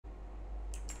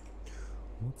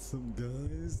What's up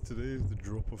guys, today is the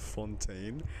drop of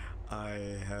Fontaine.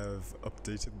 I have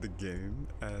updated the game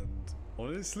and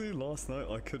honestly last night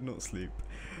I could not sleep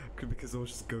because I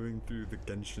was just going through the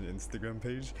Genshin Instagram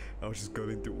page. I was just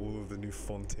going through all of the new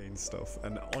Fontaine stuff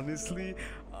and honestly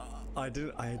I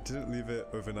didn't leave it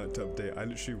overnight to update. I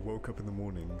literally woke up in the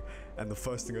morning and the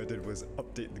first thing I did was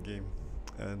update the game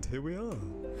and here we are.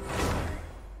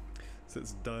 So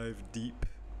let's dive deep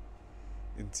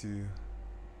into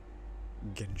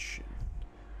Genshin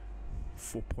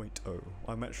 4.0.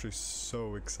 I'm actually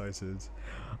so excited.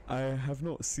 I have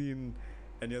not seen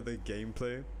any other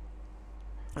gameplay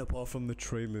apart from the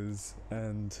trailers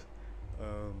and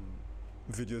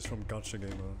videos from Gacha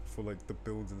Gamer for like the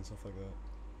builds and stuff like that.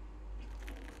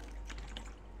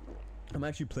 I'm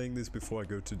actually playing this before I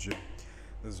go to gym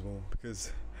as well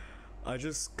because I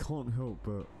just can't help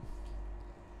but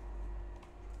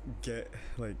get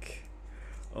like,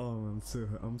 oh,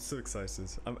 I'm so excited.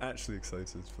 I'm actually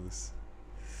excited for this.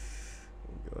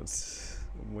 Oh god.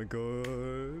 Oh my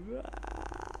god.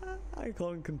 I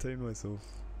can't contain myself.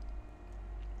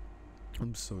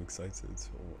 I'm so excited.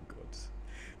 Oh my god.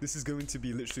 This is going to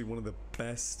be literally one of the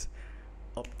best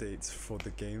updates for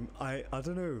the game. I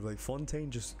don't know, like Fontaine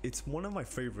just, it's one of my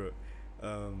favorite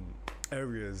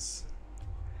areas.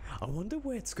 I wonder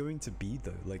where it's going to be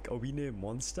though. Like, are we near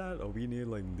Mondstadt? Are we near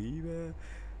like Liebe?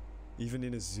 Even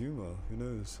in Azuma, who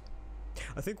knows?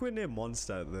 I think we're near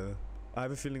Mondstadt though. I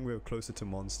have a feeling we're closer to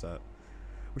Mondstadt,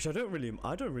 which I don't really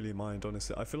mind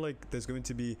honestly. I feel like there's going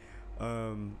to be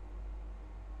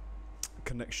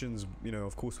connections, you know,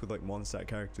 of course with like Mondstadt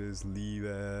characters,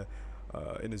 Liebe,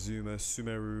 Inazuma,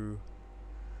 Sumeru.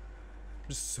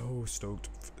 Just so stoked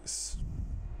for this.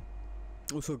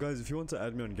 Also guys, if you want to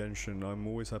add me on Genshin, I'm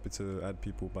always happy to add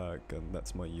people back, and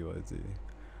that's my UID.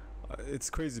 It's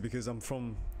crazy because I'm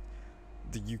from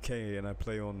the UK and I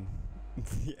play on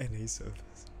the NA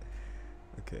servers.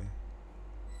 Okay.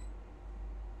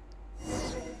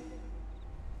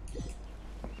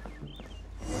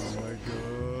 Oh my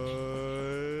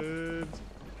god.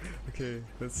 Okay,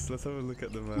 let's have a look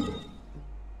at the map.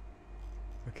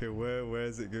 Okay, where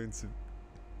is it going to?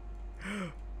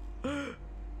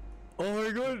 Oh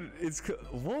my god,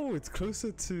 whoa, it's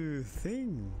closer to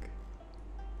Thing.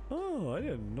 Oh, I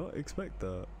did not expect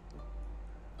that.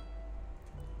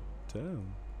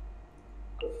 Damn.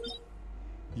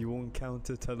 You will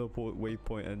encounter teleport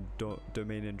waypoint and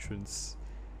domain entrance.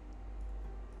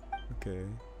 Okay.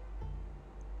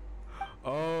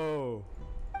 Oh.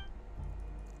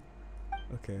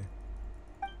 Okay.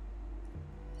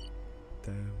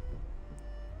 Damn.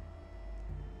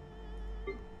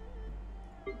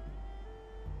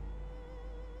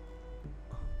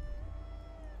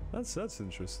 That's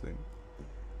interesting.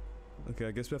 Okay,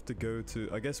 I guess we have to go to,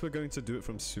 I guess we're going to do it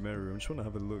from Sumeru. I just want to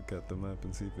have a look at the map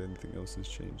and see if anything else has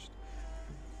changed.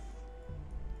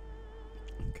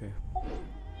 Okay.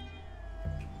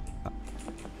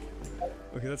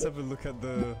 Okay, let's have a look at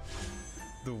the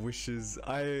wishes.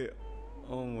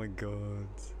 Oh my god.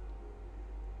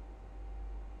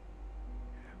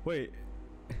 Wait.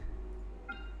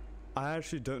 I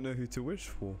actually don't know who to wish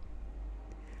for.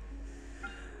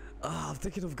 I'm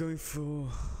thinking of going for,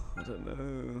 I don't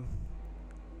know.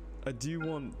 I do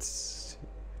want.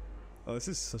 Oh, this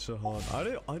is such a hard.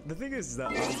 The thing is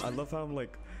that I love how I'm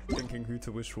like thinking who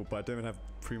to wish for, but I don't even have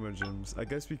primo gems. I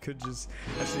guess we could just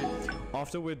actually,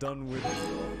 after we're done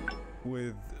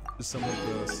with some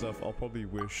of the stuff, I'll probably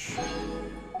wish.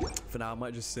 For now, I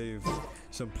might just save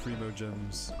some primo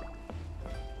gems.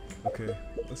 Okay,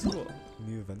 let's see what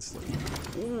new events like.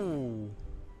 Ooh.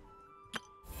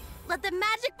 Let the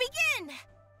magic begin!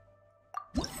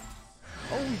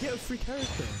 Oh, we get a free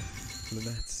character.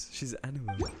 Lynette, she's an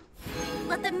animal.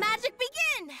 Let the magic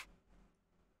begin!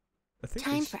 I think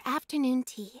Time for afternoon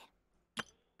tea.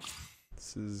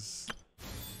 This is...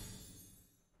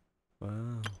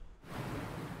 Wow.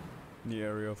 New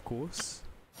area, of course.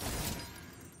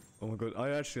 Oh my god,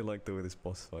 I actually like the way this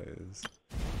boss fight is.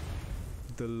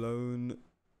 The lone...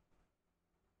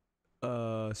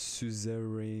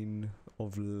 suzerain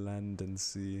of land and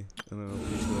sea. And then of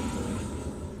course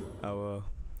our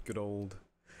good old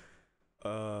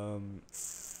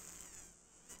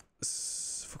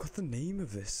forgot the name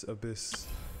of this abyss.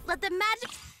 Let the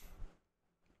magic.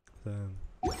 Damn.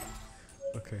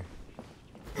 Okay.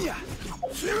 Yeah.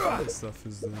 What stuff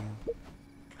is there?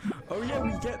 Oh yeah,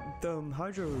 we get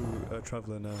Hydro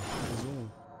Traveler now as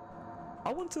well.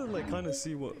 I want to like kind of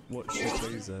see what she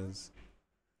plays as.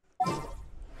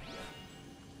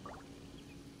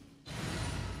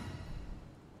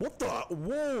 What the?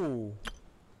 Whoa!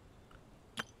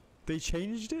 They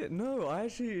changed it? No, I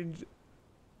actually...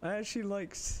 I actually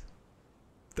liked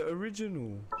the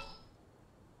original.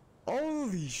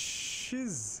 Holy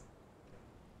shiz.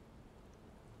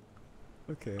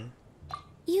 Okay.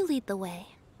 You lead the way.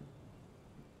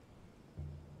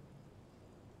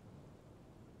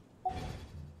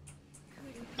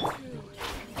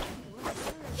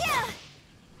 Yeah!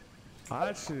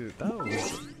 Actually, that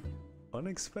was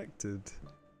unexpected.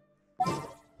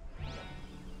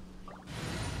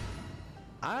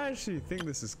 I actually think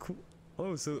this is cool.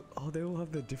 Oh, so they all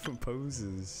have their different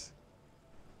poses.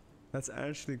 That's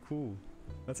actually cool.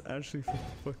 That's actually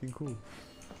fucking cool.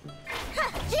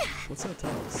 What's her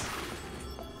attacks?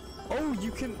 Oh,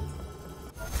 you can.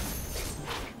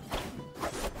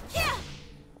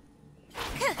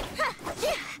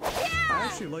 I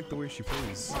actually like the way she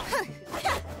plays.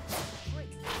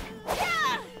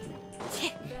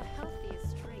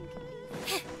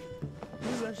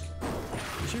 Who's actually?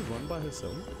 Did she run by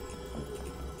herself?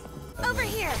 Over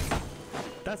here!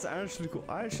 That's actually cool.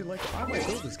 I actually like. I might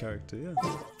build this character. Yeah.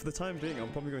 For the time being, I'm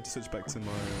probably going to switch back to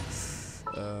my.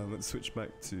 Let's switch back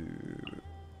to.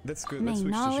 Let's go. Let's May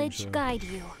switch knowledge to Shinsho. guide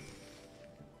you.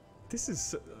 This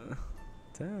is.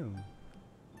 Damn.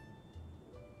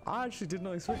 I actually did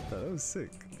not expect that. That was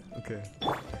sick. Okay.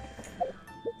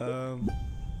 BP of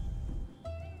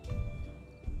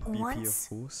Once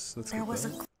force. Let's there get was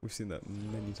that. We've seen that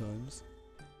many times.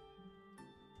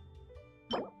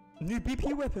 New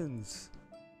BP weapons.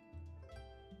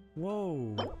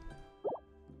 Whoa.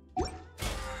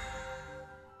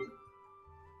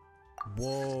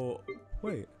 Whoa.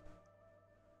 Wait.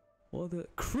 What the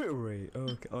crit rate? Oh,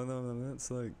 okay. Oh no,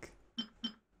 that's like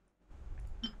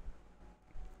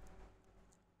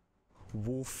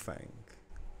Wolffang.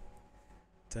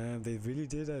 Damn, they really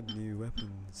did add new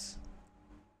weapons.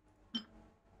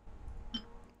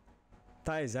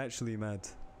 That is actually mad.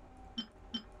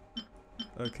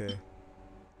 Okay.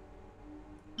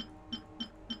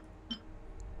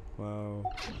 Wow.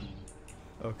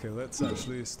 Okay, let's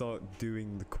actually start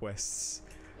doing the quests.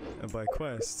 And by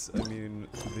quests, I mean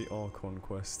the Archon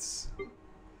quests.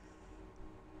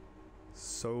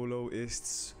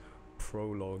 Soloists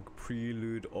Prologue,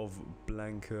 Prelude of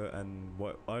Blanca and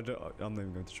what? I'm not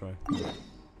even going to try.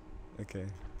 Okay.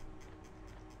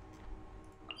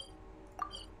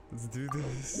 Let's do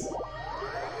this.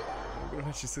 I'm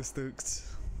actually so stoked.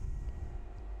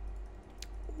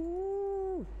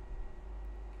 Ooh.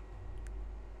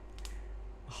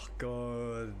 Oh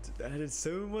god, I added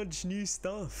so much new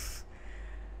stuff.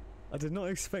 I did not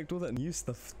expect all that new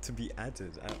stuff to be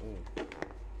added at all.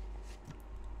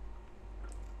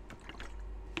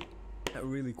 That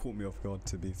really caught me off guard,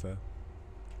 to be fair.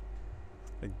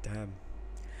 Like, damn.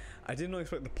 I did not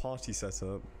expect the party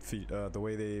setup, the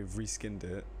way they reskinned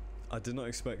it. I did not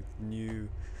expect new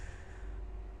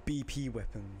BP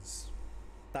weapons.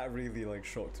 That really like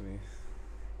shocked me.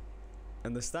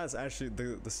 And the stats actually,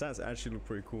 the stats actually look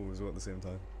pretty cool as well at the same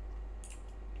time.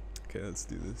 Okay, let's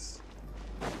do this.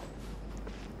 Good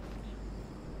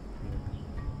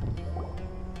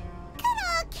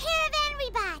old caravan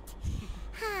rebot.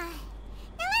 Now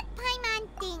let Paimon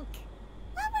think.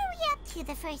 What were we up to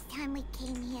the first time we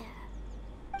came here?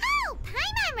 Oh,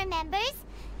 Paimon remembers.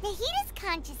 Nahita's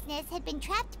consciousness had been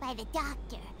trapped by the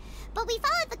doctor, but we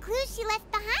followed the clues she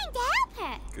left behind to help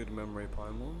her. Good memory,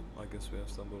 Paimon. I guess we have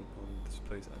stumbled upon this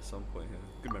place at some point here.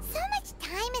 Good memory. So much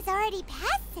time has already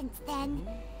passed since then.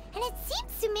 And it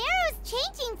seems Sumeru's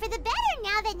changing for the better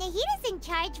now that Nahita's in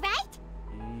charge, right?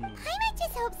 Paimon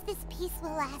just hopes this peace will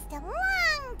last a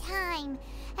long time.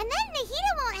 And then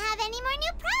Nahita won't have any more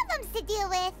new problems to deal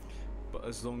with. But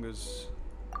as long as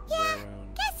Yeah, we're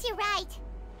around. guess you're right.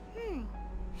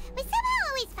 We somehow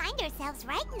always find ourselves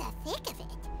right in the thick of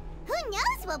it. Who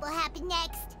knows what will happen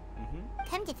next?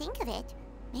 Come to think of it,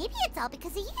 maybe it's all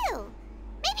because of you.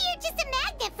 Maybe you're just a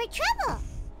magnet for trouble.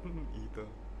 Ether.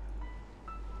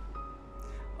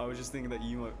 I was just thinking that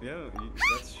you might. Yeah,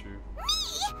 that's true.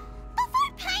 Me?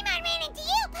 Before Paimon ran into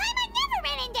you, Paimon never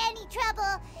ran into any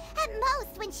trouble. At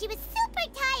most, when she was super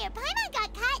tired, Paimon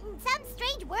got caught in some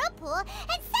strange whirlpool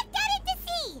and sucked out into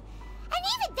sea. And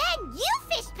even then, you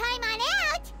fished Paimon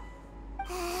out.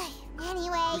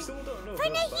 Anyway, We still don't know for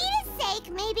about Nahita's backstory.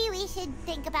 sake, maybe we should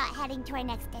think about heading to our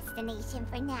next destination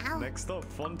for now. Next up,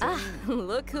 Fontaine. Ah,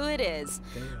 look who it is.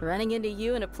 Damn. Running into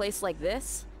you in a place like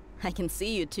this? I can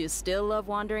see you two still love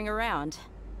wandering around.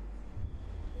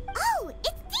 Oh, it's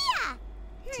Dia!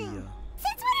 Dia.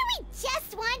 Since when are we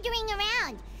just wandering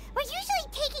around? We're usually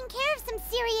taking care of some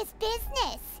serious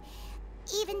business.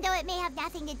 Even though it may have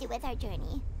nothing to do with our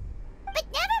journey. But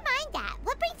never mind that.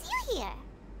 What brings you here?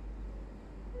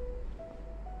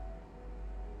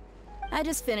 I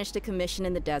just finished a commission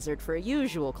in the desert for a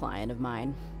usual client of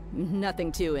mine.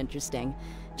 Nothing too interesting.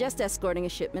 Just escorting a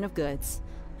shipment of goods.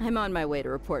 I'm on my way to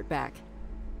report back.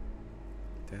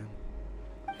 Damn.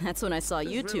 That's when I saw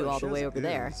you two all the way over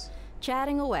there,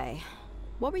 chatting away.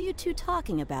 What were you two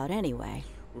talking about anyway?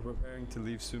 We're preparing to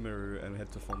leave Sumeru and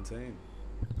head to Fontaine.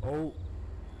 Oh.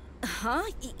 Huh?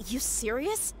 You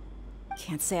serious?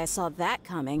 Can't say I saw that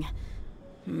coming.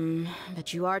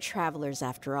 But you are travelers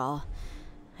after all.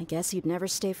 I guess you'd never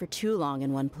stay for too long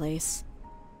in one place.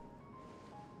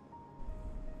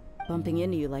 Bumping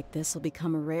into you like this will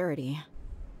become a rarity.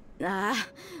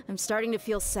 I'm starting to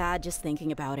feel sad just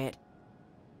thinking about it.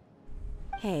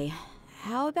 Hey,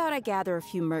 how about I gather a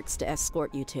few mercs to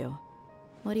escort you two?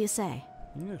 What do you say?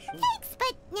 Yeah, sure. Thanks,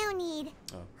 but no need.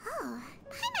 Oh.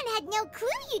 Paimon had no clue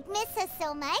you'd miss us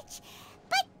so much.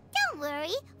 But don't worry,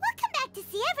 we'll come back to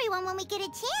see everyone when we get a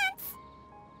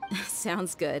chance.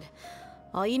 Sounds good.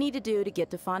 All you need to do to get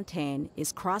to Fontaine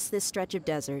is cross this stretch of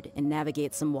desert and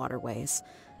navigate some waterways.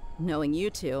 Knowing you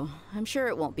two, I'm sure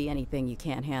it won't be anything you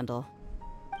can't handle.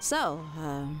 So,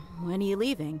 when are you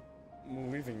leaving?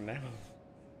 We're leaving now.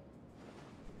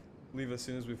 Leave as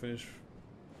soon as we finish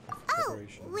Oh,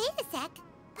 preparation. wait a sec.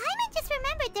 Paimon just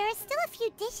remembered there are still a few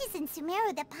dishes in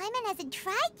Sumeru that Paimon hasn't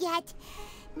tried yet.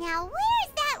 Now,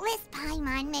 where's that list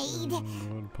Paimon made?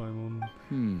 God, Paimon.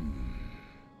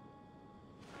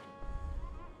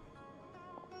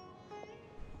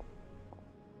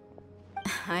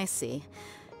 I see.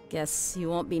 Guess you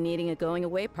won't be needing a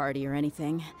going-away party or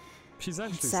anything. She's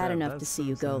actually It's sad enough to That's see so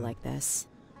you go sad. like this.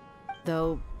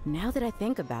 Though, now that I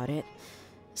think about it,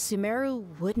 Sumeru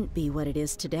wouldn't be what it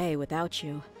is today without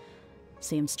you.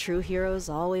 Seems true heroes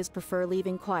always prefer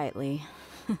leaving quietly.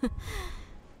 She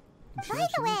By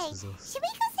the way, misses us. should we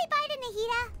go say bye to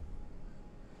Nahida?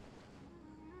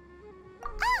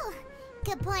 Oh,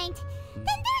 good point. Then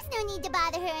there's no need to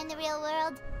bother her in the real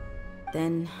world.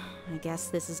 Then, I guess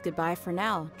this is goodbye for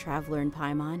now, Traveler and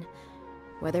Paimon.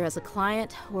 Whether as a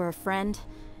client or a friend,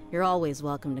 you're always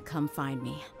welcome to come find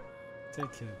me.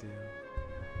 Take care, dear.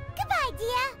 Goodbye,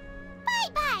 dear.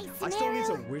 Bye-bye, Sumeru. I still need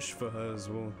to wish for her as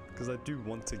well, because I do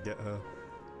want to get her.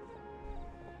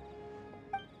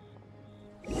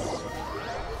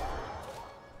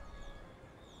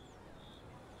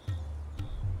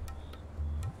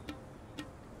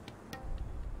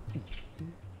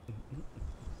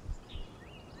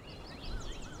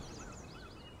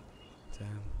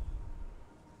 Damn.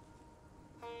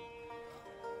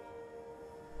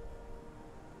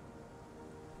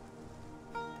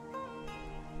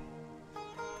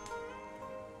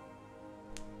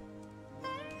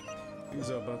 Things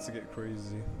are about to get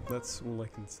crazy. That's all I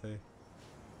can say.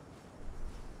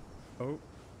 Oh,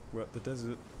 we're at the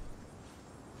desert.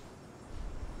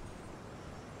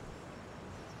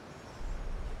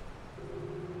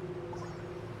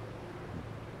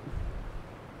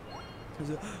 There's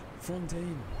a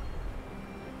Fontaine.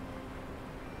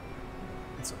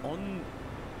 It's on.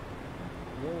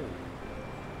 Whoa.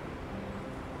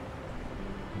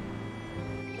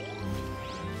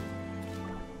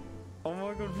 Oh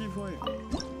my god, viewpoint!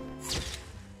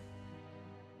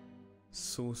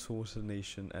 Source Water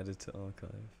Nation added to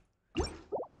archive.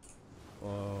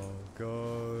 Oh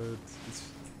god.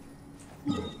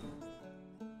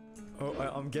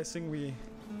 Oh, I'm guessing we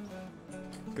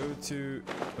go to.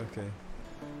 Okay.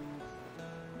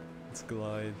 Let's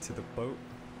glide to the boat.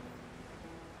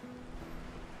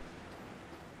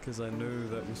 Because I know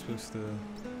that we're supposed to.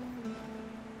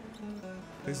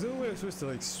 There's no way we're supposed to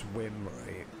like swim,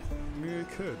 right? I mean, we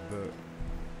could, but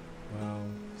wow,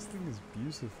 this thing is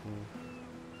beautiful.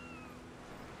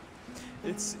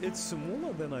 It's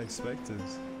smaller than I expected,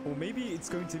 or maybe it's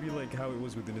going to be like how it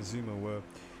was with Inazuma, where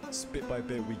bit by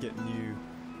bit we get new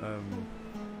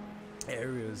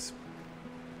areas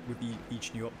with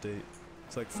each new update.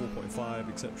 It's like 4.5,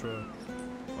 etc.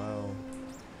 Wow.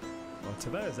 Well,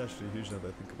 Tibet is actually huge now that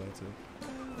I think about it.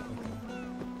 Okay.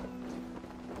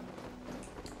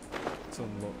 Let's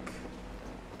unlock.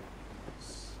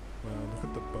 Wow, look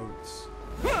at the boats.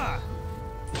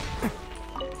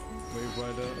 Wave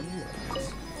rider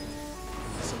unlocked.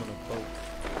 Summon a boat.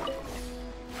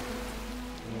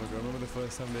 Oh my god, I remember the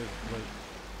first time they like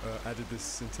added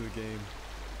this into the game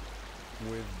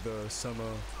with the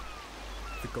summer,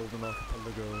 the Golden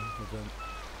Archipelago event.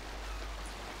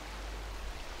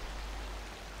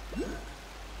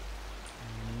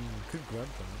 Could grab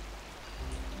that.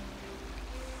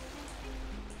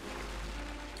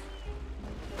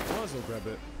 Might as well grab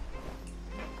it.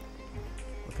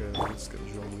 Okay, let's get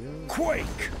Jean.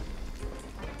 Quake!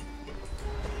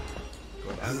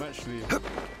 God, I'm actually.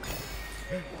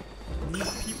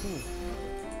 Need people.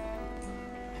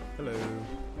 Hello.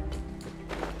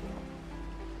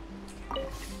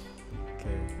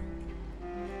 Okay.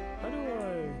 How do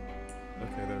I...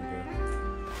 Okay, there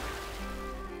we go.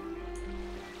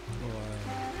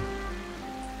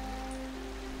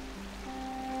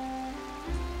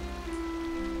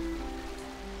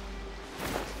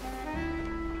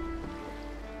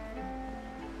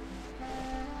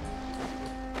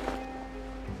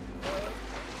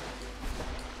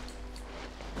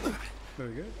 There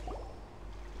we go.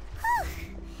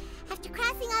 After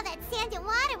crossing all that sand and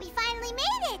water, we finally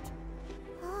made it!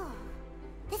 Oh,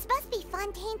 this must be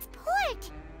Fontaine's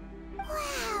port!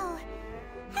 Wow!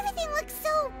 Everything looks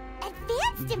so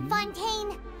advanced in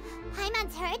Fontaine!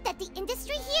 Paimon's heard that the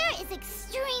industry here is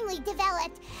extremely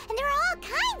developed, and there are all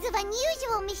kinds of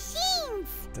unusual machines!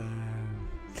 Damn.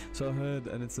 So I heard,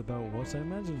 and it's about what I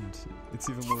imagined. It's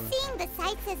even more... Just seeing the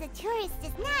sights as a tourist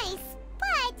is nice,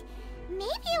 but maybe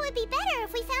it would be better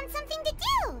if we found something to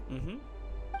do! Mm-hmm.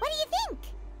 What do you think?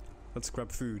 Let's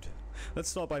grab food. Let's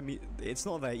start by meet. It's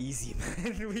not that easy,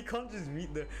 man. We can't just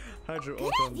meet the Hydro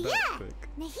Good Archon idea! that quick.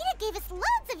 Nahida gave us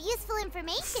loads of useful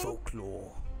information.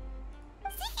 Folklore.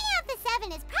 Seeking out the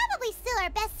Seven is probably still our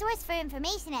best source for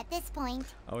information at this point.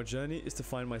 Our journey is to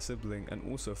find my sibling and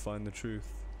also find the truth.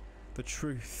 The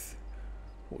truth.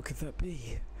 What could that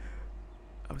be?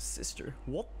 Our sister.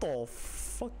 What the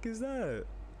fuck is that?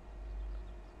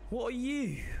 What are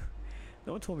you?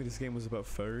 No one told me this game was about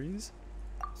furries.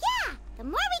 Yeah, the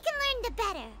more we can learn, the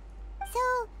better.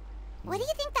 So, what do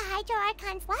you think the Hydro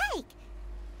Archon's like?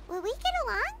 Will we get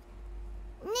along?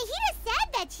 Nahida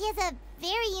said that she has a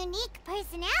very unique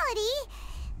personality,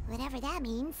 whatever that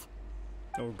means.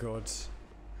 Oh god.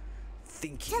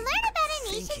 Thinking. To learn about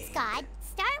a nation's god,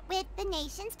 start with the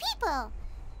nation's people.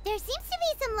 There seems to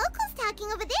be some locals talking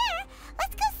over there.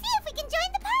 Let's go see if we can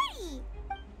join the party.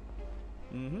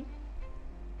 Mm-hmm.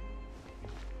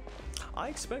 I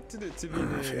expected it to be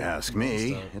If you ask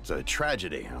me, it's a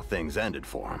tragedy how things ended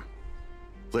for him.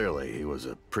 Clearly, he was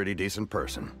a pretty decent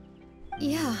person.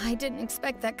 Yeah, I didn't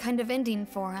expect that kind of ending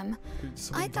for him.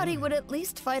 I thought he would at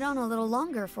least fight on a little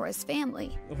longer for his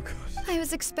family. Oh god. I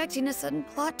was expecting a sudden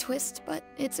plot twist, but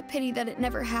it's a pity that it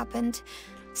never happened.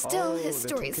 Still, his they're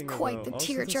story is talking quite the about- oh,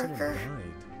 so there's someone tearjerker.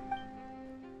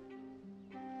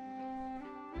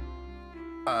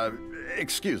 died.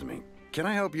 Excuse me. Can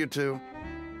I help you two?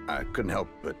 I couldn't help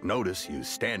but notice you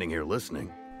standing here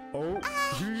listening. Oh,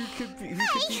 who could be that?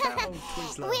 Oh,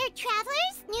 twins love. We're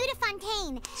travelers new to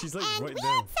Fontaine. She's like and right we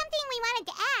there. had something we wanted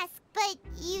to ask, but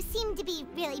you seemed to be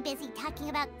really busy talking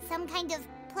about some kind of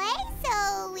play,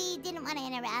 so we didn't want to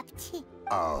interrupt.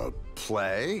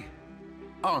 Play?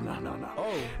 Oh, no.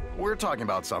 Oh. We're talking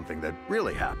about something that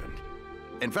really happened.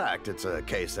 In fact, it's a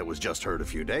case that was just heard a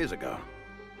few days ago.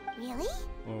 Really?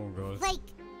 Oh god. Like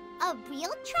a real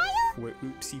trial? Wait,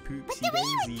 oopsie poopsie But the way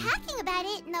you daisy. were talking about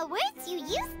it and the words you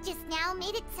used just now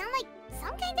made it sound like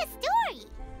some kind of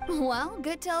story. Well,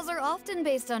 good tales are often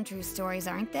based on true stories,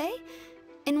 aren't they?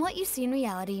 And what you see in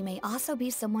reality may also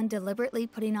be someone deliberately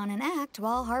putting on an act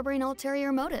while harboring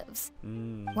ulterior motives.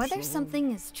 Whether sure.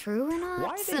 something is true or Why not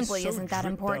are they simply so isn't that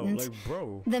dripped important. out? Like,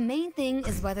 bro. The main thing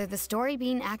is whether the story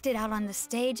being acted out on the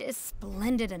stage is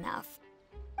splendid enough.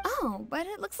 Oh, but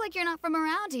it looks like you're not from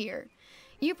around here.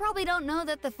 You probably don't know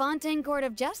that the Fontaine Court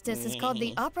of Justice is called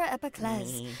the Opera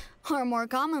Epiclese, or more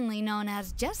commonly known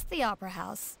as just the Opera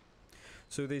House.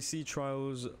 So they see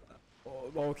trials.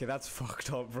 Oh, okay, that's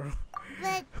fucked up, bro.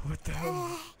 But What the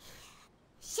hell?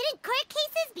 shouldn't court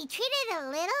cases be treated a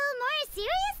little more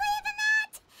seriously than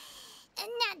that?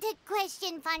 Not to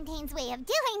question Fontaine's way of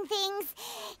doing things.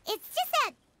 It's just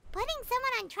that putting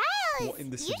someone on trial What in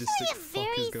the is usually sadistic a fuck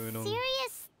very is going on?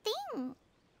 serious thing.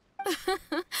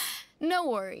 No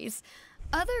worries.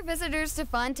 Other visitors to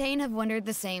Fontaine have wondered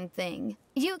the same thing.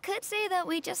 You could say that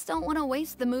we just don't want to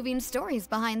waste the moving stories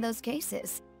behind those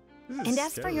cases. This is And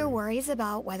as for your scary. worries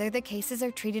about whether the cases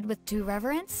are treated with due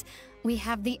reverence, we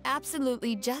have the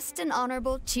absolutely just and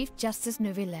honorable Chief Justice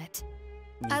Neuvillette,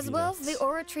 as well as the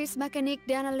Oratrice Mécanique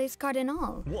d'Analyse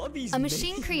Cardinal, What are these a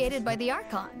machine names? created by the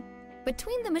Archon.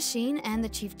 Between the machine and the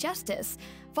Chief Justice,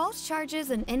 false charges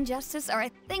and injustice are a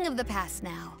thing of the past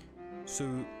now. So,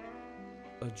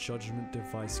 a judgment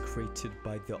device created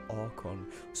by the Archon.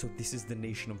 So this is the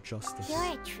nation of justice. You're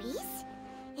a trees?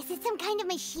 Is it some kind of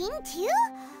machine too?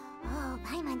 Oh,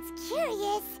 Paimon's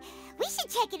curious. We should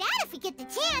check it out if we get the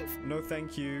chance. No,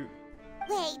 thank you.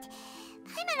 Wait,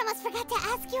 Paimon almost forgot to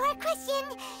ask you our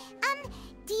question.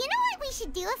 Do you know what we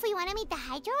should do if we want to meet the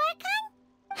Hydro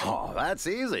Archon? Oh, that's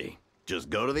easy. Just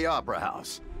go to the Opera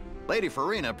House. Lady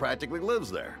Farina practically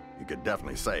lives there. You could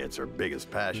definitely say it's her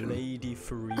biggest passion. Lady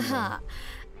Farina. Huh.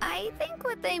 I think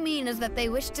what they mean is that they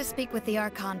wish to speak with the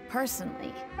Archon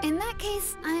personally. In that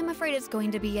case, I'm afraid it's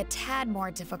going to be a tad more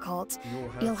difficult.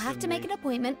 You'll have to make an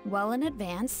appointment well in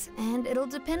advance, and it'll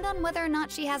depend on whether or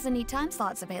not she has any time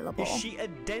slots available. Is she a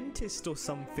dentist or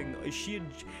something? Is she a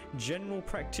general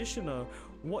practitioner?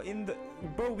 What in the...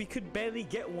 Bro, we could barely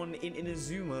get one in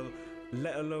Inazuma,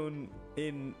 let alone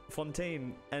in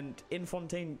Fontaine. And in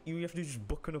Fontaine, you have to just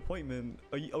book an appointment.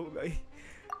 Are you...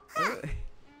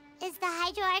 Is the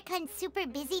Hydro Archon super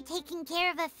busy taking care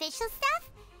of official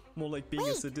stuff? More like being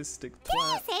a sadistic Did you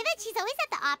twat. say that she's always at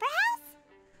the Opera House?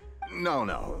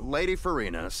 No. Lady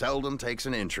Farina seldom takes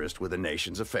an interest with the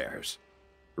nation's affairs.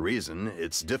 The reason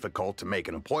it's difficult to make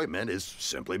an appointment is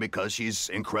simply because she's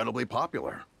incredibly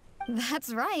popular.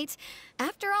 That's right.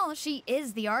 After all, she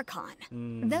is the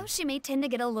Archon. Though she may tend to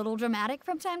get a little dramatic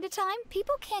from time to time,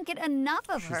 people can't get enough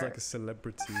of her. She's like a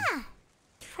celebrity.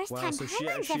 First Wow, time so she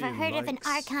Paimon's ever actually heard of an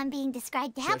likes- Archon being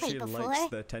described She that way actually before. likes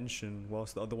the attention,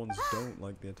 whilst the other ones don't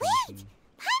like the Wait! attention.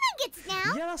 Paimon gets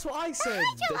now! Yeah, that's what I The said.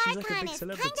 Hydro That she's like a Archon big is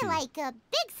celebrity. kinda like a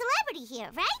big celebrity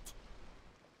here, right?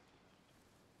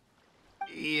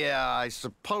 Yeah, I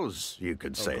suppose you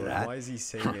could say God, that. Why is he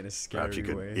saying it in a scary Perhaps you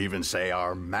could way? even say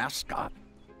our mascot.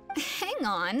 Hang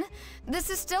on. This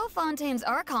is still Fontaine's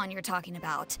Archon you're talking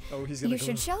about. Oh, he's gonna You go.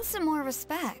 should show some more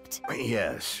respect.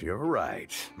 Yes, you're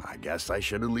right. I guess I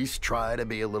should at least try to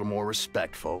be a little more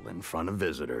respectful in front of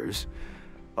visitors.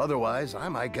 Otherwise, I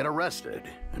might get arrested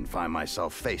and find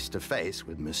myself face to face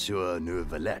with Monsieur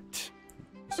Neuvillette.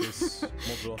 This is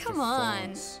modeled after Come on.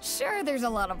 France. Sure, there's a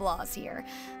lot of laws here,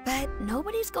 but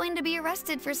nobody's going to be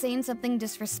arrested for saying something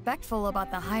disrespectful about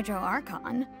the Hydro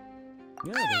Archon.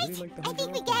 Yeah, they really like the I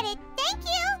think we Hydro get Archon. it. Thank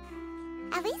you!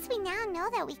 At least we now know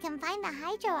that we can find the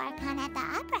Hydro Archon at the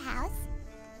Opera House.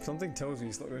 Something tells me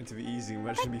it's not going to be easy. We're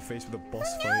actually going to be faced with a boss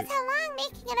Who knows fight. how long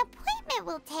making an appointment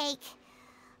will take?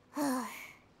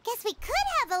 Guess we could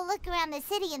have a look around the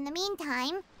city in the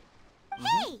meantime.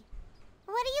 Hey!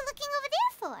 What are you looking over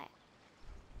there for?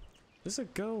 There's a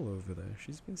girl over there.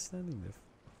 She's been standing there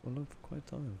for quite a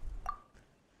time.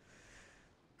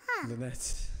 Huh.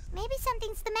 Lynette. Maybe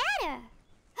something's the matter.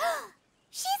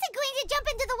 She isn't going to jump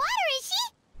into the water, is she?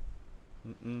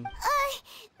 Mm-mm.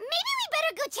 Maybe we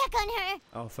better go check on her.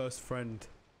 Our first friend,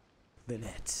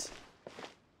 Lynette.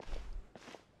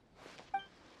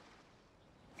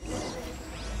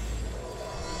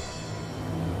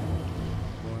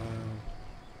 Wow.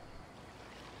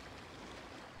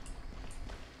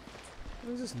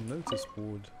 What is this notice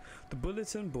board? The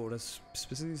bulletin board has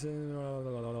specifically said...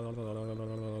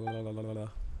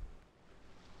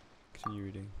 Continue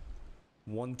reading.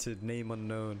 Wanted, name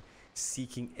unknown.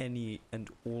 Seeking any and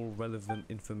all relevant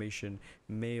information.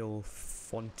 Male,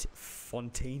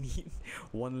 Fontaine.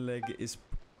 One leg is...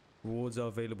 Rewards are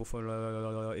available for...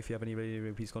 If you have any,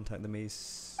 please contact the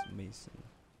Mason.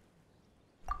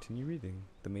 Continue reading.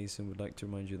 The Mason would like to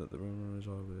remind you that the runners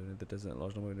are within the desert.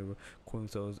 Large number of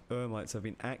cornerstones, ermites have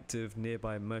been active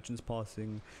nearby. Merchants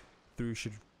passing through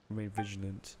should remain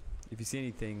vigilant. If you see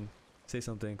anything, say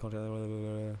something. Contact.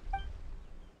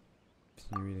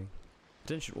 Continue reading.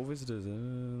 Attention, all visitors.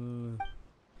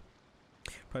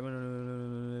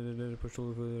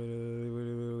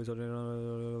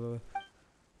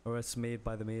 Arrests made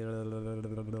by the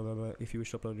mayor. If you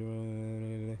wish to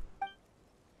upload.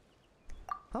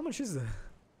 How much is there?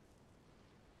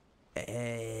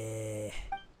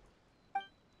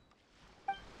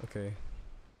 Okay.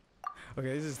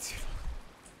 Okay, this is too...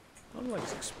 I'd like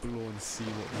to explore and see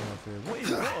what we have here. What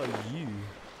are you?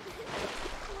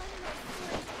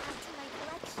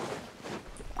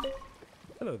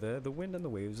 Hello there, the wind and the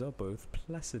waves are both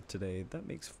placid today. That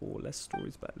makes for less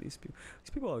stories, but at least these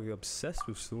people are obsessed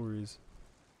with stories.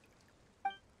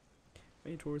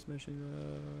 Many tourists mentioning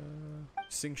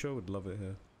Sing Show would love it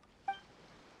here.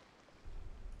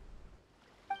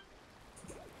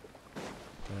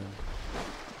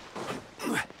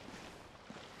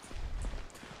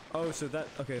 Oh, so that,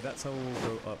 okay, that's how we'll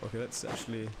go up. Okay, let's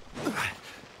actually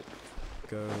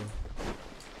go.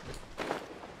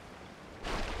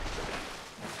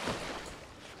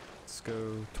 Let's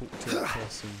go talk to that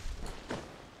person.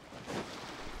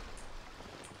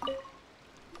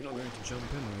 You're not going to jump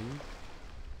in, are you?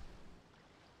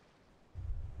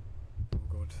 Oh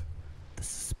god. The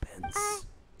suspense.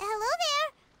 Hello there.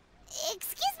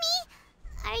 Excuse me.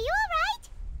 Are you alright?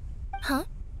 Huh?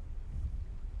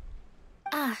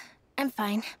 Ah, I'm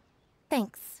fine.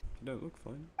 Thanks. You don't look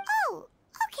fine. Oh,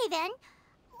 okay then.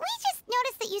 We just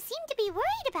noticed that you seem to be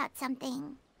worried about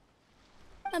something.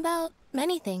 About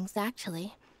many things,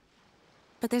 actually.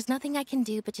 but there's nothing I can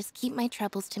do but just keep my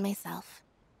troubles to myself.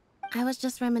 I was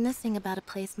just reminiscing about a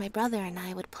place my brother and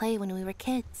I would play when we were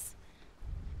kids.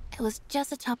 It was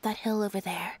just atop that hill over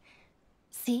there.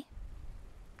 See?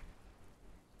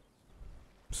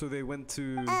 So they went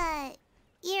to...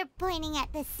 You're pointing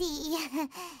at the sea.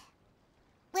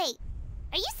 Wait,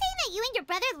 are you saying that you and your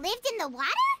brother lived in the water?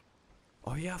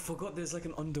 Oh yeah, I forgot there's like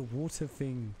an underwater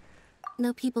thing.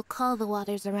 No, people call the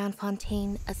waters around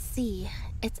Fontaine a sea.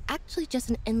 It's actually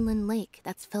just an inland lake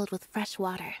that's filled with fresh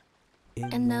water.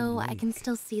 And no, I can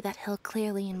still see that hill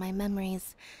clearly in my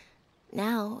memories.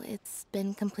 Now, it's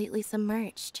been completely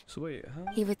submerged. So wait,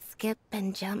 how? He would skip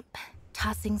and jump,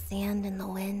 tossing sand in the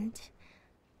wind.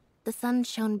 The sun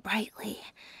shone brightly,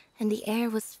 and the air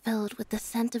was filled with the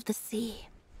scent of the sea.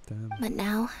 Damn. But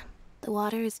now, the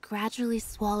water is gradually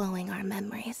swallowing our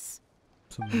memories.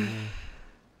 Some more.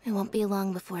 It won't be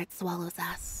long before it swallows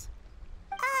us.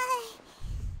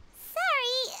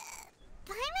 Sorry.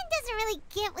 Paimon doesn't really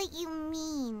get what you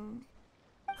mean.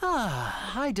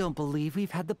 Ah, I don't believe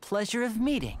we've had the pleasure of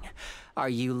meeting. Are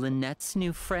you Lynette's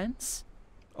new friends?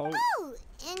 Oh, Oh,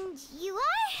 and you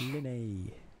are?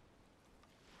 Linné.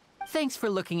 Thanks for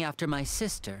looking after my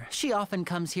sister. She often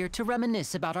comes here to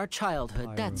reminisce about our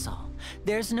childhood, that's all.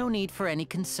 There's no need for any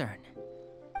concern.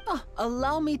 Oh,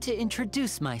 allow me to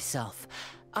introduce myself.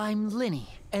 I'm Linny,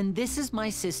 and this is my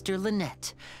sister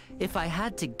Lynette. If I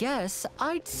had to guess,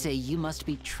 I'd say you must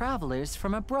be travelers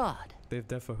from abroad. They've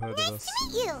definitely heard of Nice us. to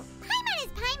meet you. Paimon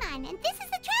is Paimon, and this is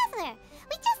the Traveler.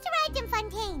 We just arrived in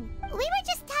Fontaine. We were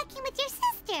just talking with your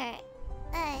sister.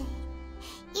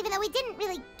 Even though we didn't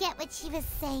really get what she was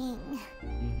saying.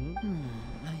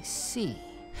 I see.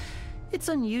 It's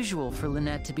unusual for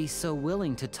Lynette to be so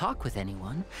willing to talk with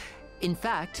anyone. In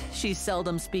fact, she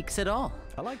seldom speaks at all.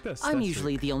 I like this. I'm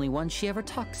usually the only one she ever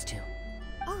talks to.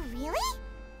 Oh, really?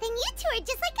 Then you two are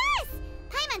just like us.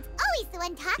 Paimon's always the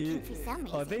one talking for some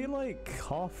reason. Are they like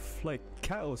half like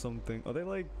cat or something? Are they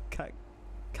like cat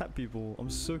people? I'm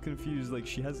so confused. Like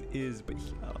she has ears, but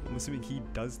I'm assuming he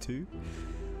does too.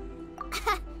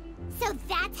 So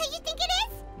that's how you think it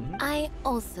is? I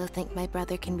also think my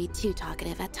brother can be too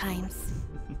talkative at times.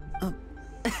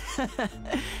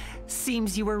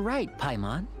 Seems you were right,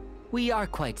 Paimon. We are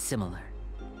quite similar.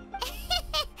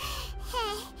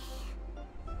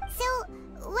 So,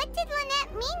 what did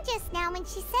Lynette mean just now when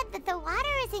she said that the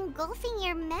water is engulfing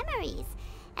your memories?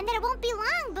 And that it won't be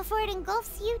long before it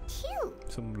engulfs you too?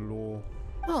 Some lore.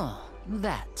 Oh,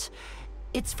 that.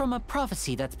 It's from a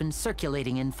prophecy that's been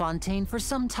circulating in Fontaine for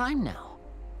some time now.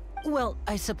 Well,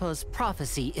 I suppose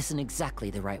prophecy isn't exactly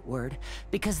the right word,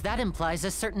 because that implies a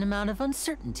certain amount of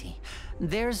uncertainty.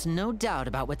 There's no doubt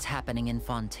about what's happening in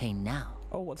Fontaine now.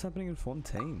 Oh, what's happening in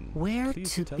Fontaine? Where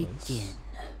Please to do tell begin?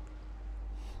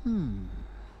 us.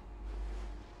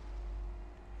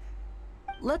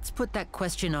 Let's put that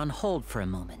question on hold for a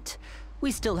moment.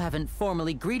 We still haven't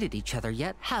formally greeted each other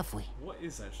yet, have we? What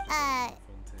is actually going on in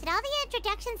Did all the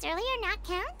introductions earlier not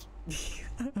count?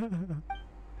 Fontaine?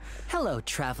 Hello,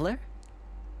 traveler.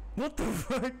 What the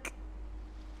fuck?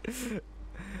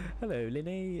 Hello,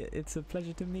 Linné. It's a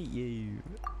pleasure to meet you.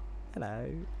 Hello.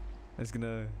 I was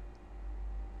gonna...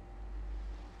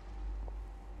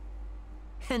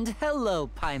 And hello,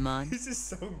 Paimon. This is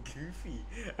so goofy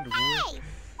and Hey!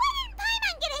 Why didn't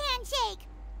Paimon get a handshake?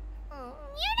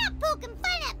 You're not poking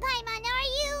fun at Paimon, are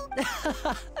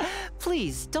you?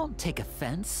 Please, don't take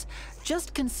offense.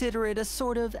 Just consider it a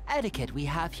sort of etiquette we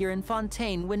have here in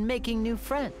Fontaine when making new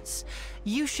friends.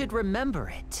 You should remember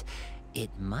it. It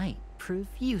might prove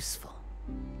useful.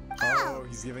 Oh,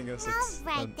 he's giving us a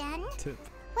Alright then. tip.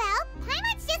 Well,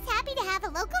 Paimon's just happy to have a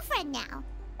local friend now.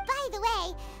 By the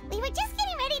way, we were just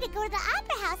getting ready to go to the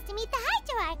Opera House to meet the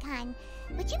Hydro Archon.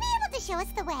 Would you be able to show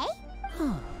us the way?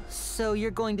 So you're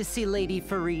going to see Lady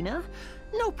Farina?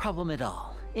 No problem at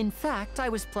all. In fact, I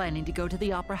was planning to go to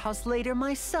the Opera House later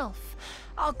myself.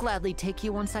 I'll gladly take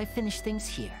you once I finish things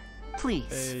here.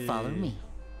 Please, follow me.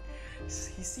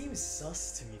 He seems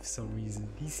sus to me for some reason.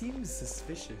 He seems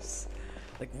suspicious.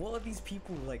 Like, what are these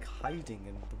people like hiding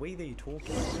and the way they talk?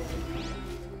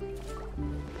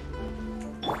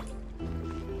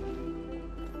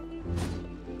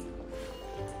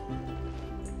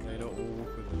 I don't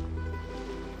walk with them.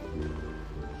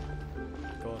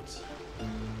 God.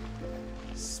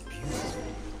 It's beautiful.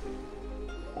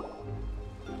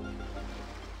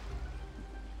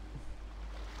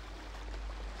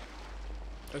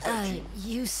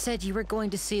 You said you were going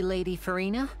to see Lady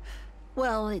Farina?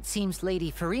 Well, it seems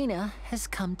Lady Farina has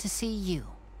come to see you.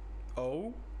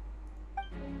 Oh?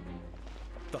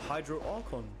 The Hydro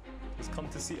Archon has come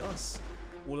to see us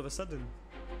all of a sudden.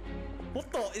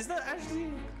 What the? Is that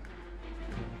actually...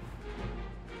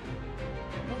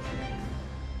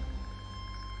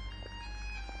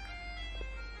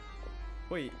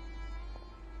 Wait.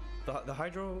 The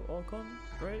Hydro Archon,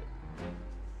 right?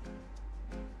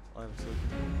 I'm so...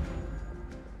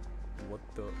 What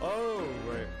the... Oh,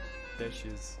 right. There she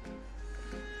is.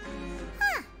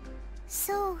 Huh.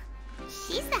 So,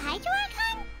 she's the Hydro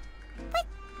Archon? But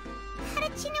how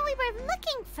did she know we were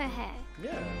looking for her?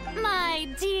 Yeah.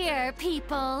 My dear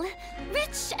people,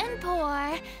 rich and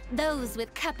poor, those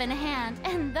with cup in hand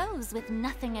and those with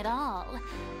nothing at all,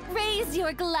 raise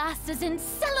your glasses in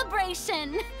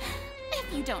celebration.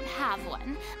 If you don't have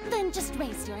one, then just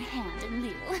raise your hand in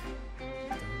lieu.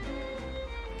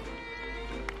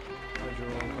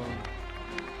 Hydro Archon.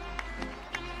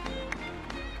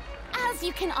 As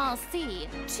you can all see,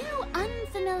 2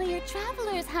 unfamiliar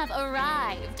travelers have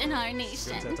arrived in our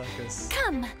nation.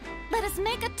 Come, let us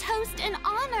make a toast in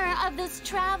honor of this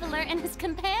traveler and his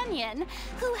companion,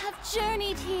 who have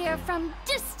journeyed here from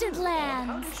distant lands.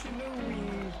 How did she know we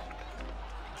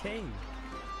came?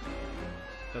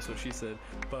 That's what she said,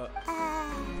 but...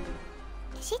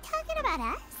 Is she talking about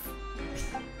us?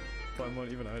 Paimon,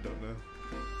 even I don't know.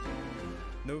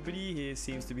 Nobody here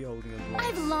seems to be holding a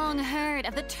I've long heard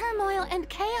of the turmoil and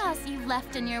chaos you've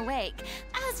left in your wake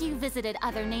as you visited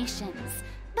other nations.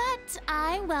 But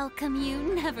I welcome you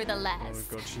nevertheless.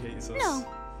 Oh god, she hates us. No,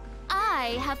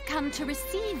 I have come to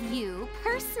receive you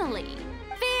personally.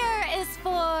 Fear is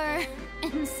for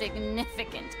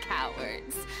insignificant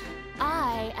cowards.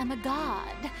 I am a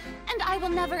god, and I will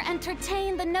never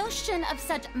entertain the notion of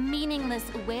such meaningless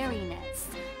wariness.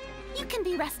 You can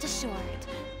be rest assured,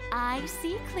 I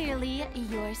see clearly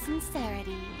your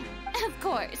sincerity. Of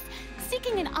course,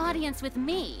 seeking an audience with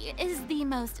me is the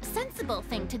most sensible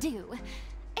thing to do.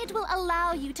 It will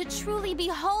allow you to truly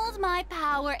behold my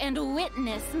power and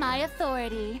witness my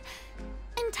authority.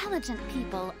 Intelligent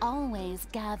people always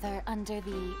gather under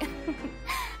the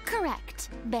correct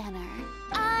banner.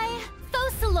 I,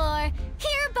 Focalor,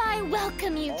 hereby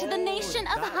welcome you to the nation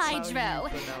of Hydro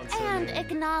and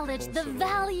acknowledge the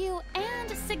value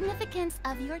and significance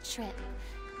of your trip.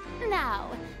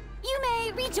 Now, you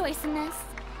may rejoice in this.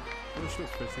 Oh, she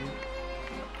looks pretty.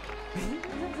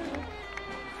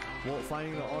 Well,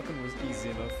 finding the Archon was easy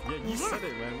enough. Yeah, you said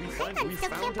it, man. We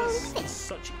found her with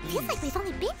such ease. Feels like we've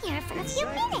only been here for a few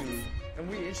minutes.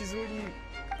 And she's already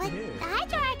But here. the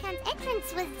Hydro Archon's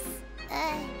entrance was,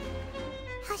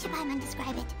 how should Paimon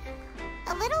describe it?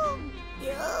 A little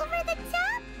over the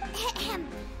top?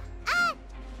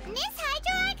 Miss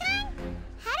Hydro Archon?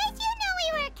 How did you know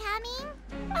we were coming?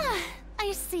 Ah,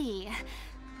 I see.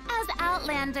 As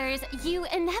Outlanders, you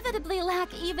inevitably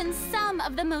lack even some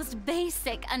of the most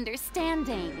basic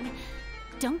understanding.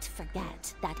 Don't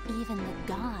forget that even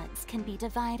the gods can be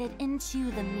divided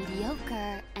into the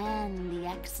mediocre and the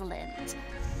excellent.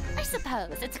 I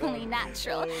suppose it's only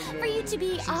natural for you to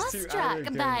be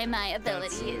awestruck by my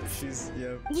abilities.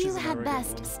 You had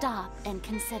best stop and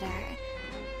consider.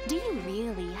 Do you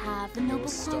really have the noble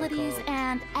qualities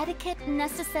and etiquette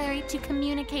necessary to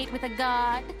communicate with a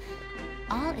god?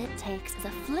 All it takes is a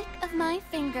flick of my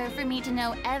finger for me to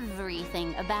know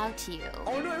everything about you.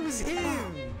 Oh no, it was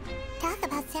him! Talk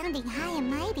about sounding high and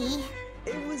mighty.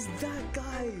 It was that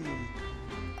guy!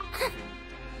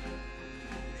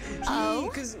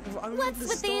 Oh? What's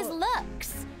with these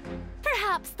looks?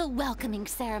 Perhaps the welcoming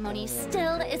ceremony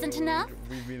still isn't enough?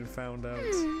 We've been found out.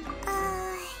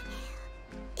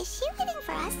 Is she waiting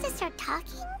for us to start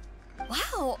talking?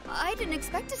 Wow, I didn't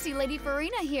expect to see Lady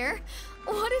Farina here.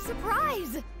 What a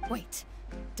surprise! Wait,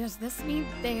 does this mean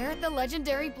they're the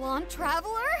legendary blonde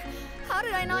traveler? How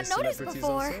did I not notice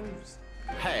before?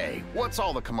 Hey, what's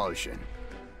all the commotion?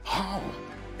 Oh,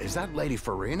 is that Lady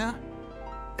Farina?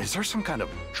 Is there some kind of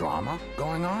drama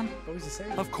going on? What was he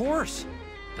saying? Of course!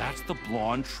 That's the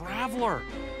blonde traveler,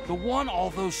 the one all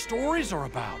those stories are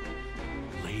about.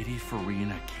 Lady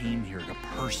Farina came here to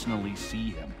personally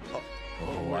see him.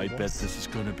 Oh, I bet this is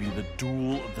going to be the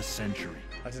duel of the century.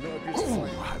 I did not agree to Ooh,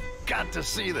 I've got to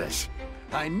see this.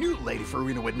 I knew Lady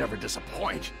Farina would never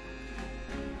disappoint.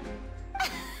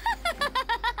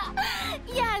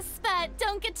 Yes, but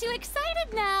don't get too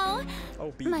excited now.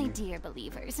 Oh, My dear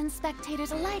believers and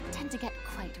spectators alike tend to get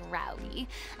quite rowdy,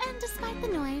 and despite the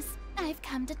noise, I've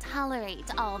come to tolerate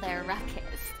all their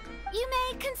ruckus. You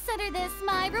may consider this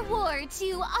my reward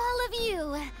to all of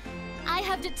you. I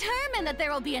have determined that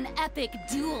there will be an epic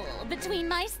duel between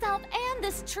myself and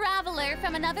this traveler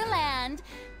from another land,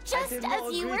 just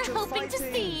as you were hoping to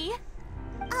see.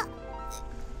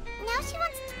 Now she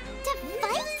wants to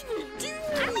fight?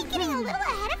 Aren't we getting a little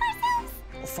ahead of ourselves?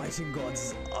 Fighting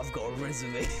gods, I've got a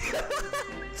resume.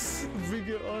 Bring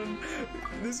it on.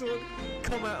 This one,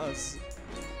 come at us.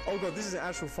 Oh god, this is an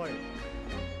actual fight.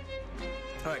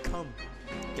 Alright, come.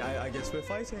 I guess we're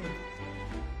fighting.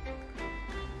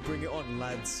 Bring it on,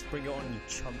 lads. Bring it on, you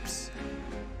chumps.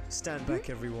 Stand back,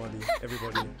 everybody.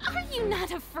 Are you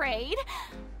not afraid?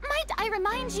 Might I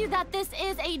remind you that this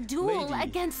is a duel Lady,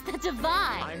 against the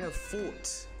divine? I have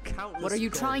fought countless What are you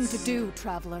trying to gods. do,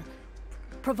 traveler?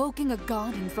 Provoking a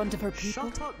god in front of her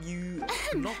people? Shut up, you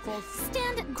knockoff.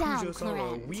 Stand down, Kujo-sama.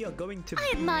 Clorent. We are going to I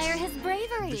beat admire his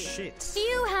bravery. the shit.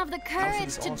 Few have the courage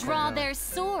this to arc draw right now. their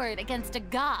sword against a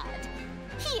god.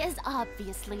 He is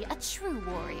obviously a true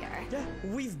warrior. Yeah,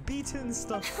 we've beaten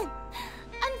stuff.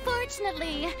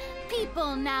 Unfortunately,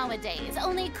 people nowadays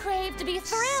only crave to be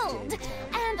thrilled,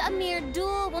 and a mere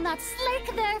duel will not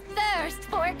slake their thirst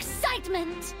for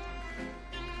excitement.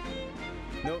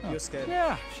 No, you're scared.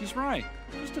 Yeah, she's right.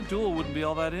 Just a duel wouldn't be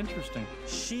all that interesting.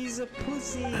 She's a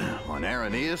pussy. On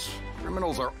Araneus,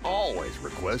 criminals are always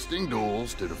requesting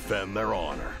duels to defend their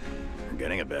honor. They're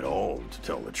getting a bit old, to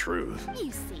tell the truth.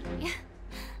 You see.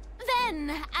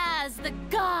 Then, as the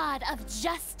god of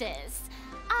justice,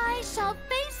 I shall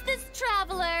face this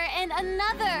traveler in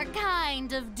another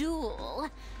kind of duel.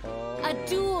 A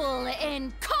duel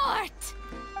in court!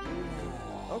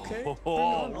 Okay.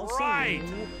 Oh, right!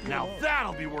 Now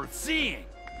that'll be worth seeing!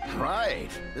 Right.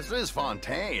 This is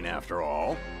Fontaine, after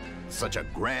all. Such a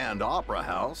grand opera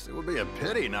house, it would be a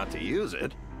pity not to use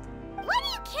it. Why do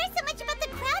you care so much about the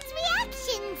crowd's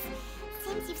reactions?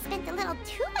 Seems you've spent a little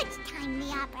too much time in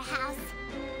the opera house.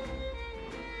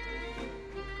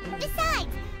 Besides,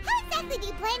 how exactly do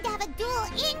you plan to have a duel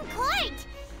in court?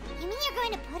 You mean you're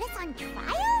going to put us on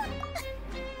trial?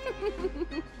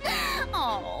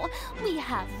 Oh, we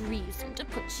have reason to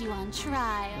put you on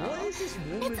trial. What is this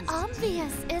woman's It's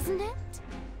obvious, isn't it?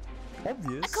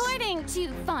 obvious? According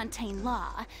to Fontaine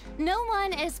law, no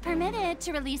one is permitted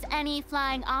to release any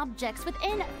flying objects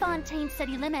within Fontaine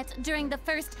city limits during the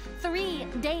first 3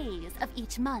 days of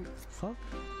each month. Huh?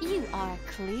 You are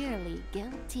clearly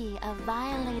guilty of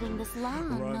violating this law,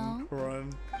 no?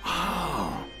 Run.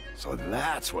 Oh, so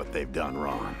that's what they've done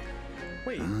wrong.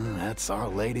 Wait, That's Our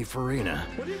Lady Farina.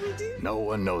 what did we do? No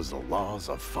one knows the laws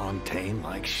of Fontaine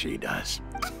like she does.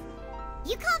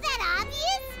 You call that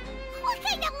obvious? What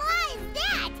kind of law is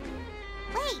that?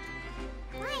 Wait,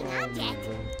 flying object?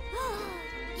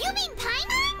 You mean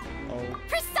Paimon? Oh,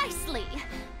 Precisely!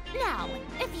 Now,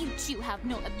 if you two have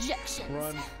no objections,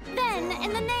 Run. then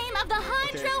in the name of the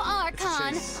Hydro it's a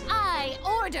Archon, chase. I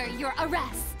order your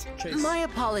arrest. Chase. My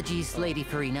apologies, Lady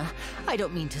Farina. I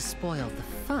don't mean to spoil the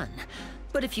fun,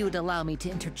 but if you would allow me to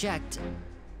interject,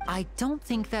 I don't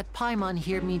think that Paimon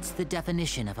here meets the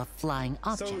definition of a flying So,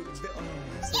 object. so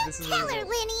You this is tell her,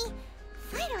 Winnie!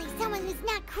 Finally someone who's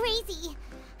not crazy.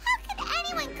 How could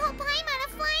anyone call Paimon a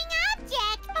flying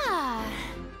object? Ah,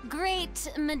 great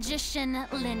magician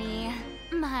Linny,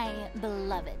 my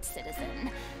beloved citizen.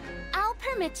 I'll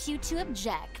permit you to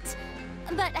object,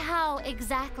 but how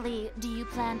exactly do you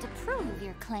plan to prove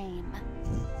your claim?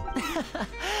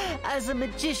 As a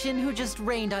magician who just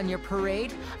rained on your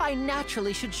parade, I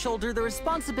naturally should shoulder the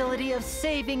responsibility of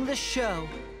saving the show.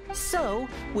 So,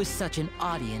 with such an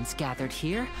audience gathered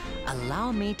here,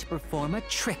 allow me to perform a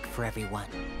trick for everyone.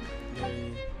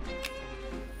 Yay.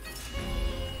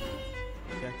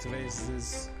 He activates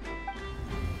this.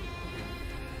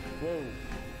 Whoa.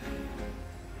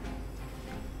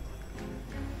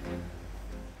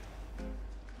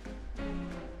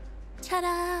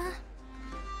 Ta-da!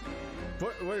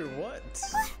 Wait, what?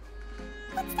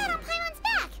 What's that on Paimon's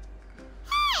back?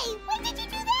 Hey, when did you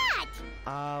do that?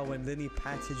 Ah, when Linny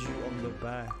patted you on the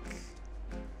back.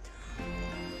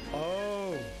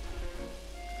 Oh.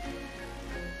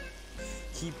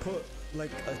 He put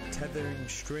like a tethering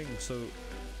string, so.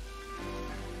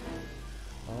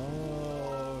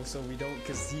 Oh, so we don't,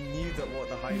 because he knew that what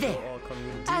the Hydro There. Archon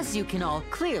would do. As you can all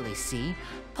clearly see,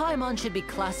 Paimon should be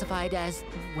classified as,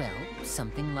 well,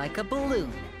 something like a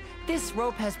balloon. This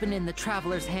rope has been in the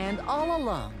Traveler's hand all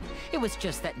along. It was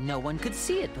just that no one could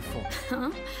see it before.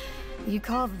 Huh? You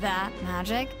call that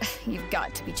magic? You've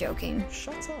got to be joking.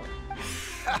 Shut up.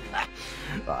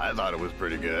 I thought it was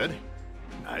pretty good.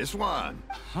 Nice one.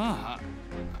 Huh.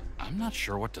 I'm not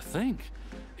sure what to think.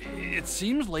 It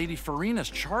seems Lady Farina's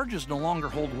charges no longer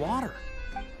hold water.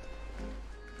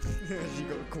 She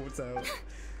got caught out.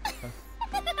 You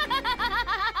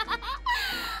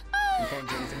can't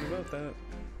do anything about that.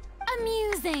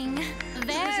 Amusing.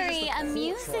 Very just a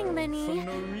amusing, profile Linny. for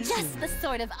no reason. Just the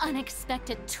sort of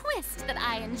unexpected twist that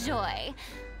I enjoy.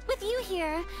 With you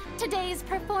here, today's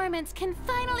performance can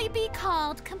finally be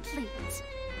called complete.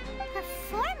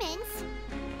 Performance?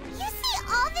 You see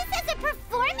all this as a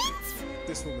performance?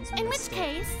 This woman's In which messed up.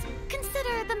 case,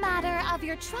 consider the matter of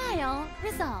your trial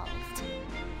resolved.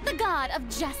 The god of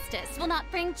justice will not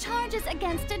bring charges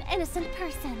against an innocent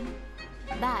person.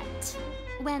 But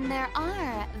when there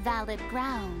are valid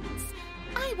grounds,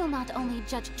 I will not only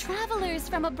judge travelers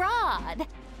from abroad,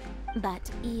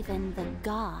 but even the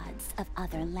gods of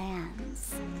other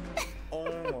lands. Oh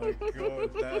my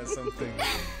god, that is something.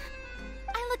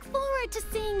 I look forward to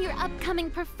seeing your upcoming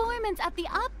performance at the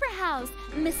Opera House,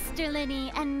 Mr.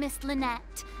 Linny and Miss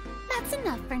Lynette. That's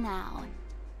enough for now.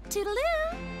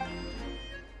 Toodaloo!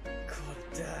 God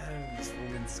damn, this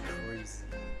woman's crazy.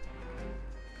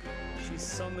 She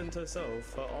summoned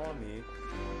herself, her army,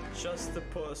 just to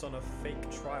put us on a fake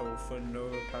trial for no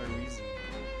apparent reason.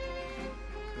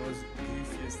 The most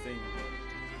goofiest thing.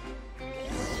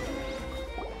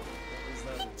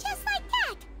 And just like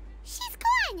that, she's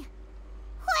gone!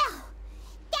 Well,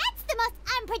 that's the most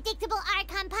unpredictable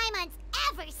Archon Paimon's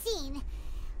ever seen.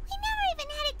 We never even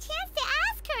had a chance to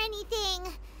ask her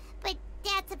anything. But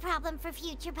that's a problem for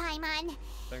future Paimon.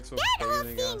 Thanks for That whole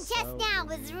bailing scene us just out, now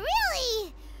Lily. was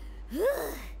really...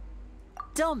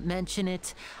 Don't mention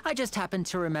it. I just happened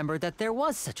to remember that there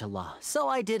was such a law, so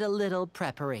I did a little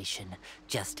preparation,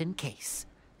 just in case.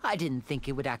 I didn't think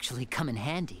it would actually come in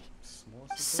handy.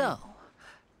 So,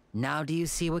 now do you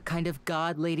see what kind of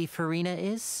god Lady Farina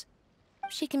is?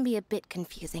 She can be a bit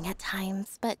confusing at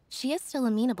times, but she is still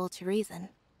amenable to reason.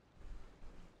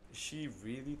 Is she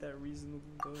really that reasonable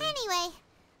though? Anyway,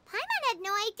 Paimon had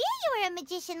no idea you were a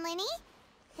magician, Linny.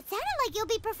 It sounded like you'll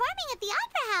be performing at the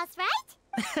Opera House,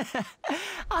 right?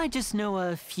 I just know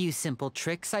a few simple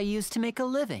tricks I use to make a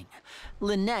living.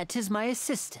 Lynette is my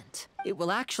assistant. It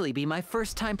will actually be my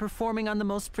first time performing on the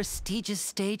most prestigious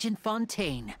stage in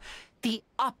Fontaine, the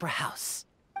Opera House.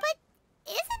 But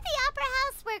isn't the Opera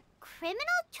House where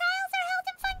criminal trials are held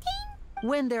in Fontaine?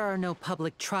 When there are no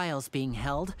public trials being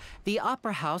held, the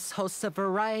Opera House hosts a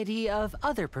variety of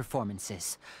other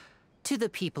performances. To the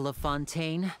people of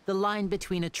Fontaine, the line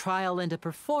between a trial and a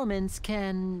performance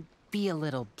can be a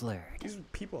little blurred. These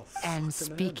people are And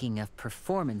fucking speaking of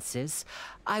performances,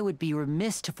 I would be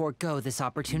remiss to forego this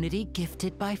opportunity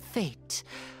gifted by fate.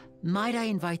 Might I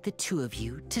invite the two of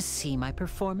you to see my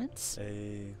performance?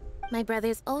 Hey. My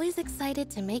brother's always excited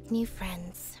to make new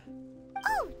friends.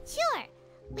 Oh, sure.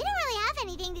 We don't really have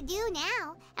anything to do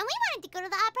now, and we wanted to go to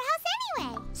the Opera House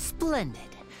anyway. Splendid.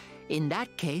 In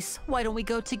that case, why don't we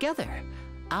go together?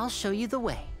 I'll show you the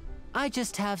way. I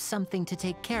just have something to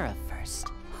take care of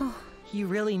first. You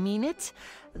really mean it?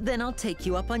 Then I'll take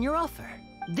you up on your offer.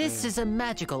 This is a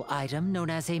magical item known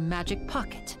as a magic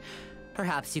pocket.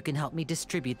 Perhaps you can help me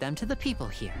distribute them to the people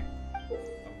here.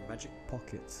 A magic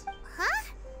pocket.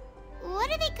 Huh?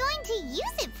 What are they going to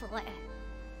use it for?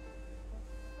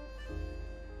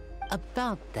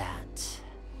 About that...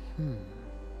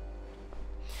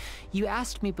 You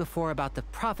asked me before about the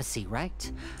prophecy,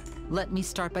 right? Let me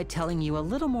start by telling you a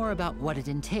little more about what it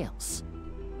entails.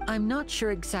 I'm not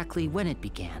sure exactly when it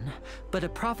began, but a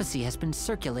prophecy has been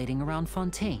circulating around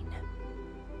Fontaine.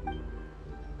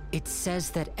 It says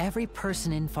that every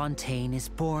person in Fontaine is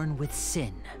born with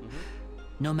sin.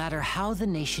 No matter how the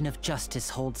nation of justice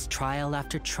holds trial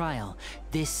after trial,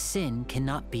 this sin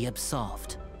cannot be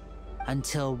absolved.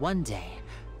 Until one day,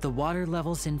 the water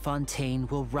levels in Fontaine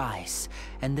will rise,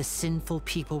 and the sinful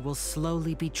people will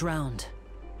slowly be drowned.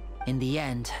 In the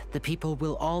end, the people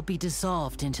will all be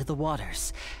dissolved into the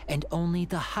waters, and only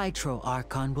the Hydro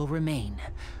Archon will remain,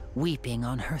 weeping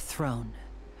on her throne.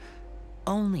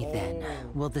 Only then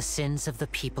will the sins of the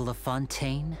people of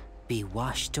Fontaine be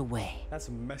washed away. That's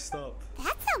messed up.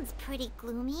 That sounds pretty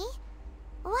gloomy.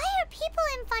 Why are people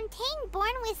in Fontaine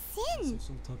born with sin?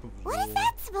 Some type of What is law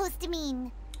that supposed to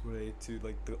mean? related to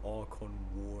like the Archon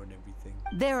War and everything.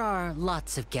 There are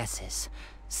lots of guesses.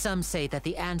 Some say that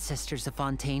the ancestors of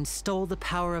Fontaine stole the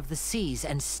power of the seas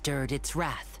and stirred its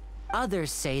wrath.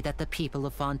 Others say that the people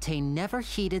of Fontaine never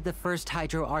heeded the first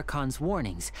Hydro Archon's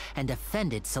warnings and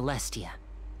offended Celestia.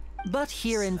 But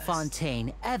here in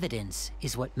Fontaine, evidence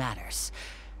is what matters.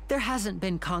 There hasn't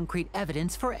been concrete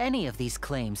evidence for any of these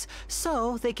claims,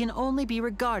 so they can only be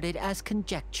regarded as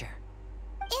conjecture.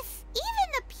 If even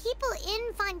the people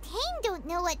in Fontaine don't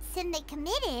know what sin they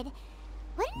committed,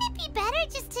 wouldn't it be better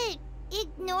just to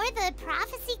ignore the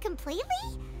prophecy completely?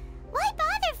 Why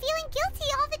bother feeling guilty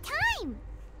all the time?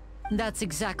 That's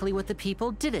exactly what the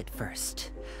people did at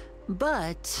first.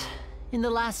 But in the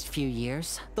last few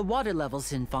years, the water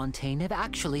levels in Fontaine have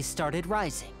actually started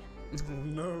rising.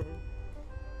 No.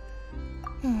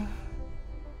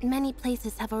 Many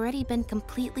places have already been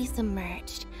completely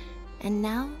submerged, and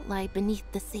now lie beneath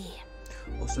the sea.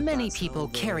 Also, Many that's people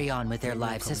how the carry on with their game will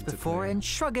lives come as into before play. and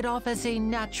shrug it off as a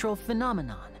natural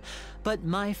phenomenon. But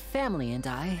my family and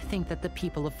I think that the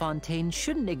people of Fontaine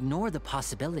shouldn't ignore the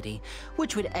possibility,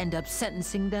 which would end up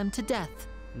sentencing them to death.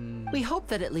 We hope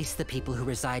that at least the people who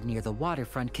reside near the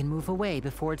waterfront can move away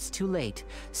before it's too late.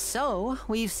 So,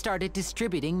 we've started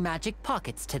distributing magic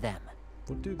pockets to them.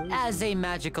 What do those As do? a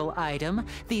magical item,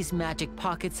 these magic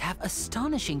pockets have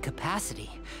astonishing capacity.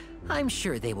 I'm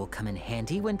sure they will come in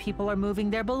handy when people are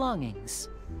moving their belongings.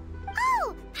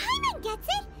 Oh, Paimon gets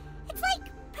it! It's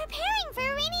like preparing for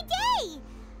a rainy day!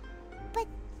 But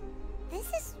this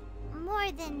is more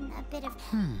than a bit of...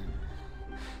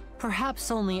 Perhaps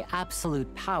only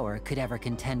absolute power could ever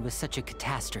contend with such a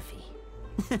catastrophe.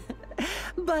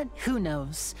 But who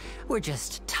knows? We're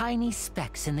just tiny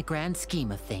specks in the grand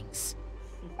scheme of things.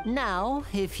 Now,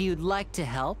 if you'd like to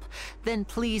help, then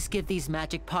please give these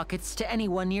magic pockets to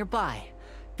anyone nearby.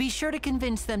 Be sure to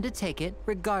convince them to take it,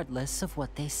 regardless of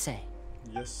what they say.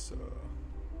 Yes, sir.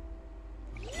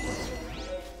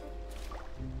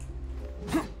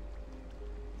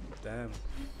 Damn.